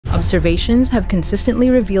observations have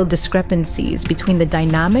consistently revealed discrepancies between the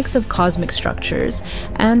dynamics of cosmic structures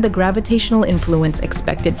and the gravitational influence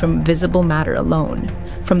expected from visible matter alone.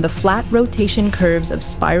 From the flat rotation curves of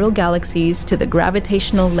spiral galaxies to the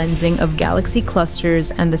gravitational lensing of galaxy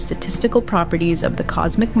clusters and the statistical properties of the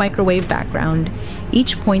cosmic microwave background,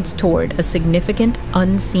 each points toward a significant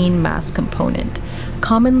unseen mass component,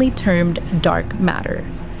 commonly termed dark matter.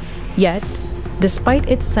 Yet, despite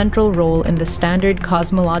its central role in the standard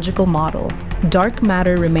cosmological model, dark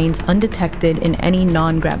matter remains undetected in any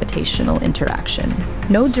non-gravitational interaction.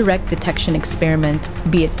 No direct detection experiment,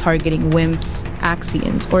 be it targeting WIMPs,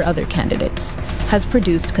 axions, or other candidates, has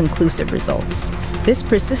produced conclusive results. This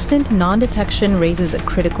persistent non-detection raises a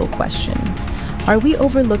critical question. Are we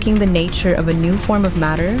overlooking the nature of a new form of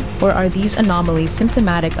matter, or are these anomalies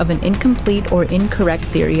symptomatic of an incomplete or incorrect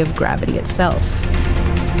theory of gravity itself?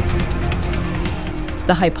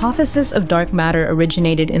 The hypothesis of dark matter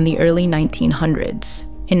originated in the early 1900s.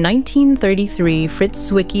 In 1933,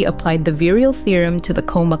 Fritz Zwicky applied the virial theorem to the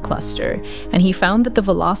Coma cluster, and he found that the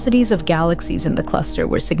velocities of galaxies in the cluster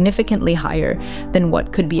were significantly higher than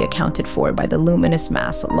what could be accounted for by the luminous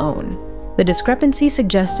mass alone. The discrepancy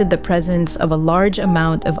suggested the presence of a large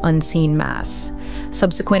amount of unseen mass.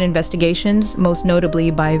 Subsequent investigations, most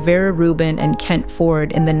notably by Vera Rubin and Kent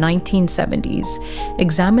Ford in the 1970s,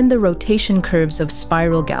 examined the rotation curves of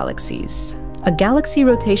spiral galaxies. A galaxy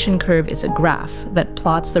rotation curve is a graph that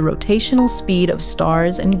plots the rotational speed of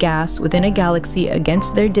stars and gas within a galaxy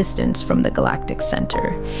against their distance from the galactic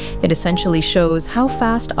center. It essentially shows how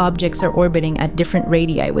fast objects are orbiting at different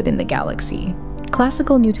radii within the galaxy.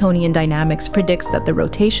 Classical Newtonian dynamics predicts that the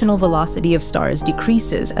rotational velocity of stars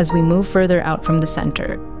decreases as we move further out from the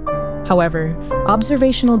center. However,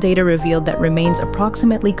 observational data revealed that remains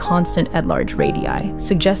approximately constant at large radii,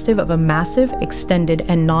 suggestive of a massive, extended,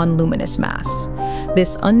 and non-luminous mass.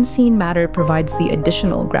 This unseen matter provides the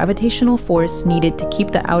additional gravitational force needed to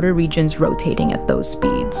keep the outer regions rotating at those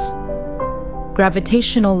speeds.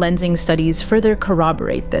 Gravitational lensing studies further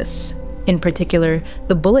corroborate this. In particular,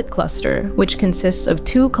 the Bullet cluster, which consists of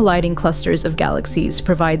two colliding clusters of galaxies,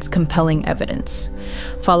 provides compelling evidence.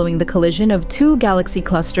 Following the collision of two galaxy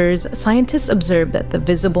clusters, scientists observed that the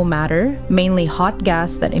visible matter, mainly hot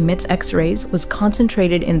gas that emits X-rays, was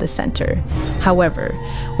concentrated in the center. However,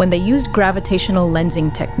 when they used gravitational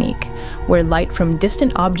lensing technique, where light from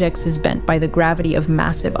distant objects is bent by the gravity of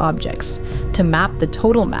massive objects, to map the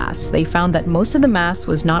total mass, they found that most of the mass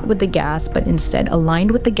was not with the gas, but instead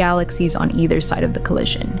aligned with the galaxies on either side of the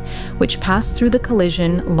collision, which passed through the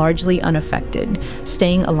collision largely unaffected,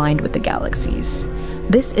 staying aligned with the galaxies.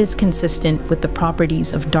 This is consistent with the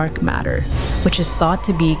properties of dark matter, which is thought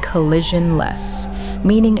to be collisionless,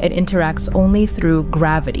 meaning it interacts only through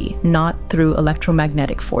gravity, not through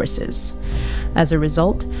electromagnetic forces. As a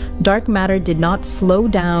result, dark matter did not slow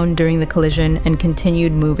down during the collision and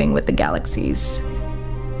continued moving with the galaxies.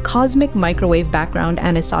 Cosmic microwave background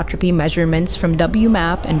anisotropy measurements from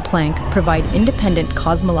WMAP and Planck provide independent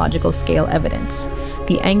cosmological scale evidence.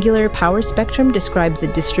 The angular power spectrum describes the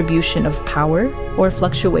distribution of power, or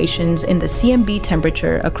fluctuations in the CMB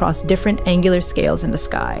temperature across different angular scales in the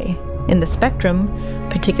sky. In the spectrum,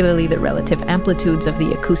 particularly the relative amplitudes of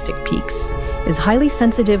the acoustic peaks, is highly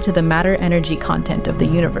sensitive to the matter-energy content of the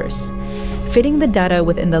universe. Fitting the data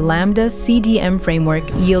within the lambda CDM framework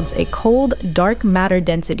yields a cold, dark matter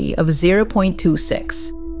density of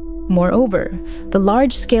 0.26. Moreover, the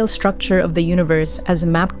large-scale structure of the universe, as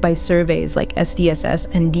mapped by surveys like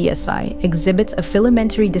SDSS and DSI, exhibits a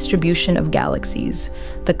filamentary distribution of galaxies,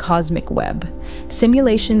 the cosmic web.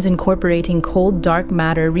 Simulations incorporating cold, dark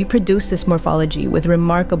matter reproduce this morphology with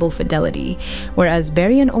remarkable fidelity, whereas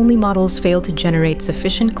baryon-only models fail to generate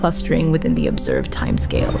sufficient clustering within the observed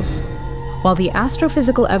timescales. While the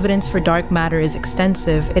astrophysical evidence for dark matter is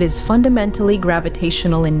extensive, it is fundamentally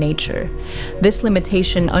gravitational in nature. This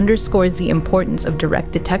limitation underscores the importance of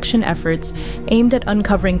direct detection efforts aimed at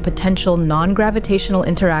uncovering potential non-gravitational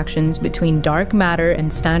interactions between dark matter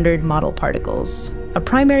and standard model particles. A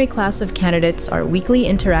primary class of candidates are weakly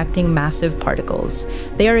interacting massive particles.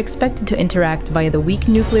 They are expected to interact via the weak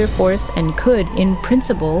nuclear force and could, in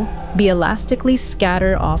principle, be elastically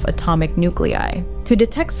scatter off atomic nuclei. To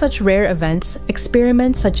detect such rare events,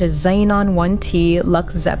 experiments such as Xenon 1T,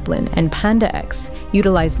 Lux Zeppelin, and Panda X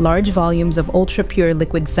utilize large volumes of ultra-pure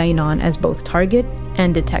liquid xenon as both target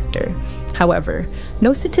and detector. However,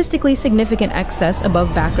 no statistically significant excess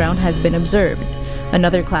above background has been observed.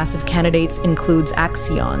 Another class of candidates includes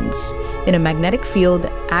axions. In a magnetic field,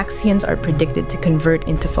 axions are predicted to convert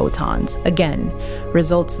into photons. Again,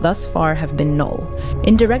 results thus far have been null.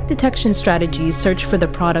 Indirect detection strategies search for the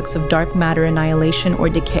products of dark matter annihilation or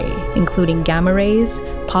decay, including gamma rays,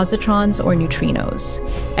 positrons, or neutrinos.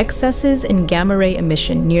 Excesses in gamma ray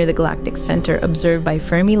emission near the galactic center observed by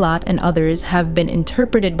Fermi-Lat and others have been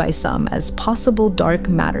interpreted by some as possible dark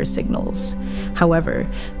matter signals. However,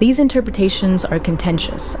 these interpretations are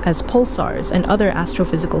contentious, as pulsars and other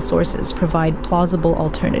astrophysical sources provide plausible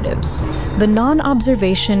alternatives. The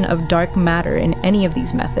non-observation of dark matter in any of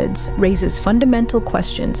these methods raises fundamental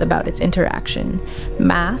questions about its interaction,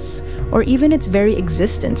 mass, or even its very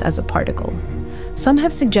existence as a particle. Some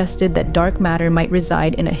have suggested that dark matter might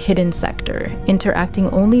reside in a hidden sector, interacting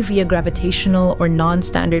only via gravitational or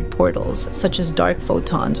non-standard portals, such as dark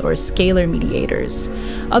photons or scalar mediators.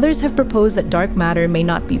 Others have proposed that dark matter may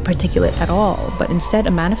not be particulate at all, but instead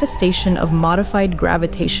a manifestation of modified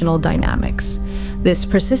gravitational dynamics. This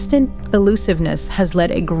persistent elusiveness has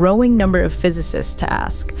led a growing number of physicists to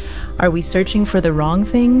ask, are we searching for the wrong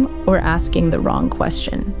thing or asking the wrong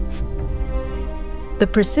question? The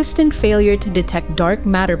persistent failure to detect dark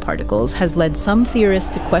matter particles has led some theorists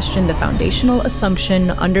to question the foundational assumption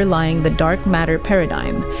underlying the dark matter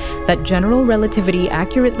paradigm, that general relativity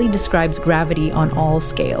accurately describes gravity on all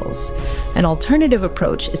scales. An alternative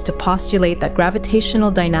approach is to postulate that gravitational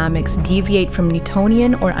dynamics deviate from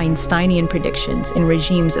Newtonian or Einsteinian predictions in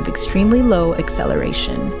regimes of extremely low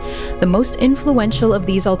acceleration. The most influential of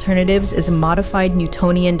these alternatives is Modified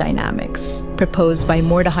Newtonian Dynamics, proposed by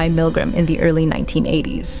Mordechai Milgram in the early 1980s.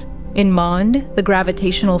 In MOND, the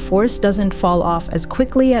gravitational force doesn't fall off as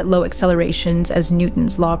quickly at low accelerations as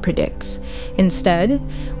Newton's law predicts. Instead,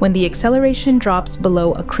 when the acceleration drops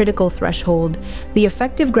below a critical threshold, the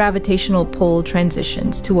effective gravitational pull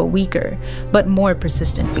transitions to a weaker, but more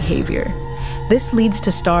persistent behavior. This leads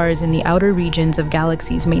to stars in the outer regions of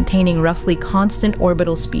galaxies maintaining roughly constant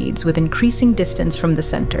orbital speeds with increasing distance from the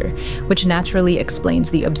center, which naturally explains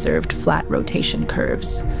the observed flat rotation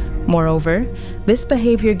curves. Moreover, this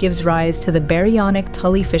behavior gives rise to the baryonic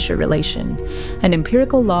Tully-Fisher relation, an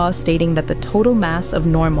empirical law stating that the total mass of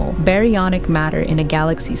normal, baryonic matter in a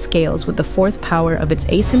galaxy scales with the fourth power of its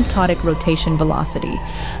asymptotic rotation velocity,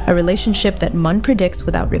 a relationship that MOND predicts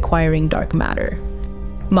without requiring dark matter.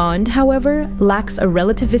 MOND, however, lacks a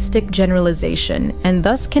relativistic generalization and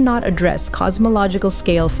thus cannot address cosmological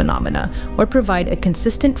scale phenomena or provide a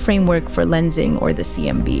consistent framework for lensing or the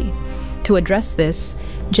CMB. To address this,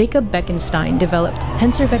 Jacob Bekenstein developed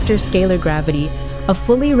Tensor-Vector-Scalar gravity, a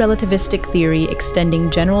fully relativistic theory extending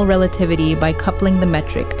general relativity by coupling the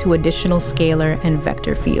metric to additional scalar and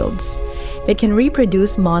vector fields. It can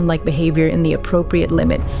reproduce MOND-like behavior in the appropriate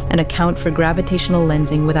limit and account for gravitational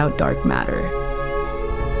lensing without dark matter.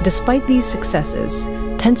 Despite these successes,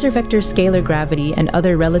 Tensor-Vector-Scalar gravity and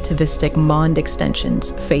other relativistic MOND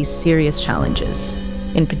extensions face serious challenges.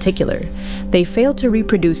 In particular, they fail to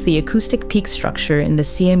reproduce the acoustic peak structure in the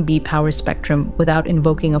CMB power spectrum without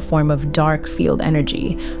invoking a form of dark field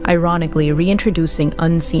energy, ironically reintroducing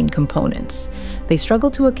unseen components. They struggle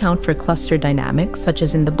to account for cluster dynamics, such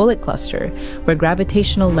as in the bullet cluster, where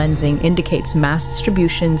gravitational lensing indicates mass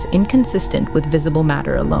distributions inconsistent with visible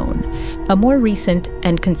matter alone. A more recent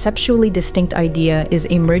and conceptually distinct idea is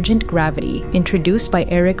emergent gravity, introduced by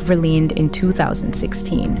Eric Verlinde in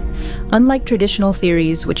 2016. Unlike traditional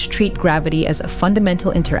theories which treat gravity as a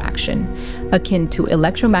fundamental interaction, akin to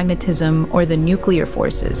electromagnetism or the nuclear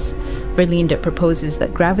forces, Verlinde proposes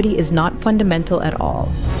that gravity is not fundamental at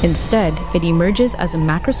all. Instead, it emerges as a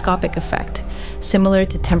macroscopic effect, similar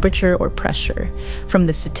to temperature or pressure, from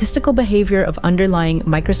the statistical behavior of underlying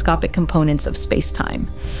microscopic components of spacetime.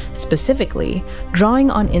 Specifically,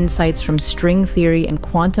 drawing on insights from string theory and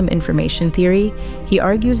quantum information theory, he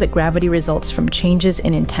argues that gravity results from changes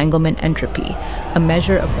in entanglement entropy, a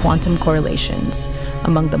measure of quantum correlations,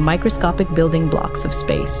 among the microscopic building blocks of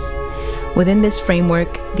space. Within this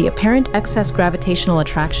framework, the apparent excess gravitational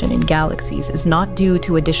attraction in galaxies is not due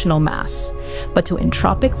to additional mass, but to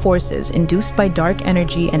entropic forces induced by dark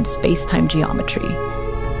energy and space-time geometry.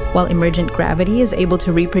 While emergent gravity is able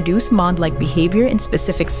to reproduce MOND-like behavior in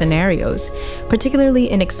specific scenarios, particularly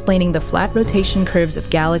in explaining the flat rotation curves of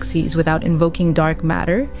galaxies without invoking dark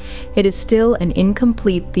matter, it is still an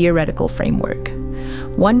incomplete theoretical framework.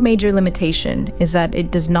 One major limitation is that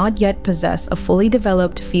it does not yet possess a fully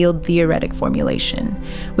developed field-theoretic formulation,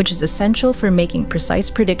 which is essential for making precise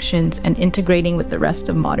predictions and integrating with the rest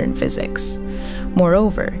of modern physics.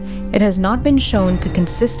 Moreover, it has not been shown to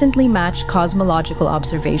consistently match cosmological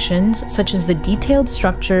observations, such as the detailed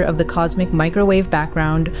structure of the cosmic microwave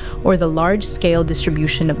background or the large-scale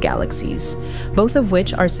distribution of galaxies, both of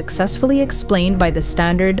which are successfully explained by the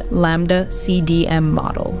standard lambda CDM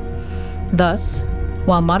model. Thus,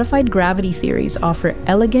 while modified gravity theories offer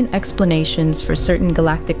elegant explanations for certain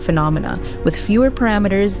galactic phenomena with fewer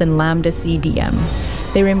parameters than lambda CDM,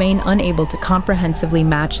 they remain unable to comprehensively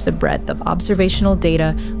match the breadth of observational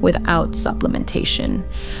data without supplementation.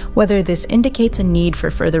 Whether this indicates a need for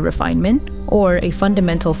further refinement or a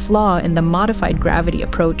fundamental flaw in the modified gravity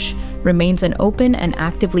approach remains an open and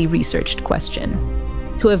actively researched question.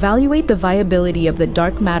 To evaluate the viability of the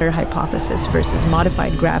dark matter hypothesis versus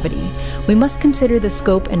modified gravity, we must consider the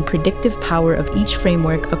scope and predictive power of each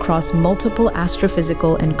framework across multiple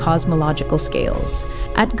astrophysical and cosmological scales.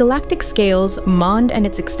 At galactic scales, MOND and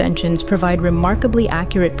its extensions provide remarkably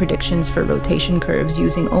accurate predictions for rotation curves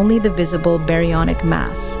using only the visible baryonic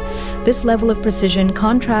mass. This level of precision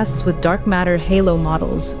contrasts with dark matter halo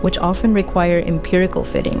models, which often require empirical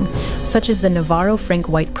fitting, such as the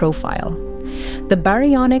Navarro-Frank-White profile. The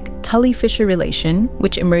baryonic Tully-Fisher relation,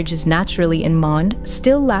 which emerges naturally in MOND,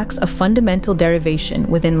 still lacks a fundamental derivation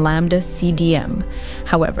within lambda CDM.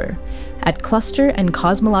 However, at cluster and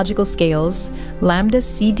cosmological scales, lambda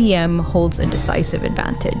CDM holds a decisive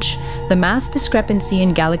advantage. The mass discrepancy in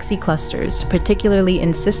galaxy clusters, particularly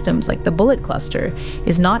in systems like the Bullet cluster,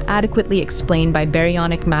 is not adequately explained by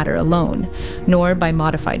baryonic matter alone, nor by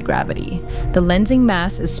modified gravity. The lensing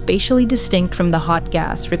mass is spatially distinct from the hot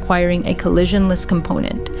gas, requiring a collisionless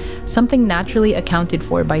component, something naturally accounted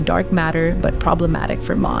for by dark matter but problematic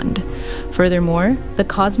for MOND. Furthermore, the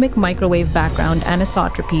cosmic microwave background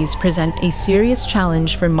anisotropies present a serious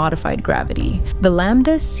challenge for modified gravity. The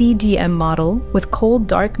lambda CDM model, with cold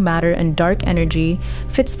dark matter and dark energy,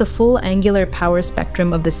 fits the full angular power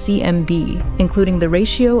spectrum of the CMB, including the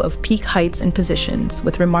ratio of peak heights and positions,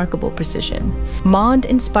 with remarkable precision.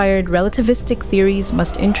 MOND-inspired relativistic theories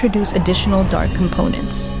must introduce additional dark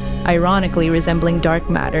components, ironically resembling dark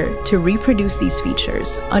matter, to reproduce these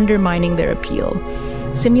features, undermining their appeal.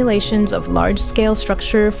 Simulations of large-scale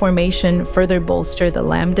structure formation further bolster the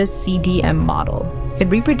lambda CDM model. It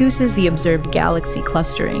reproduces the observed galaxy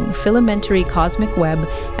clustering, filamentary cosmic web,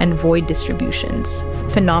 and void distributions,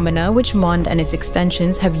 phenomena which MOND and its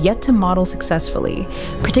extensions have yet to model successfully,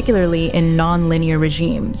 particularly in non-linear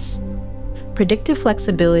regimes. Predictive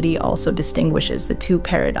flexibility also distinguishes the two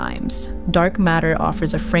paradigms. Dark matter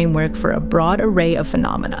offers a framework for a broad array of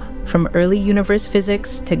phenomena, from early universe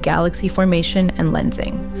physics to galaxy formation and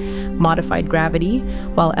lensing. Modified gravity,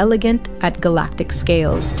 while elegant at galactic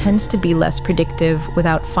scales, tends to be less predictive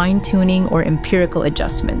without fine-tuning or empirical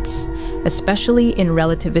adjustments, especially in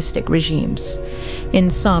relativistic regimes. In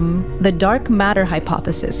sum, the dark matter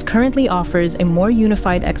hypothesis currently offers a more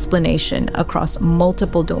unified explanation across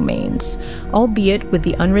multiple domains, albeit with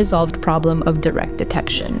the unresolved problem of direct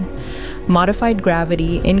detection. Modified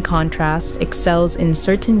gravity, in contrast, excels in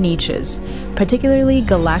certain niches, particularly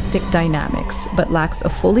galactic dynamics, but lacks a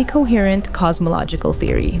fully coherent cosmological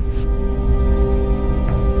theory.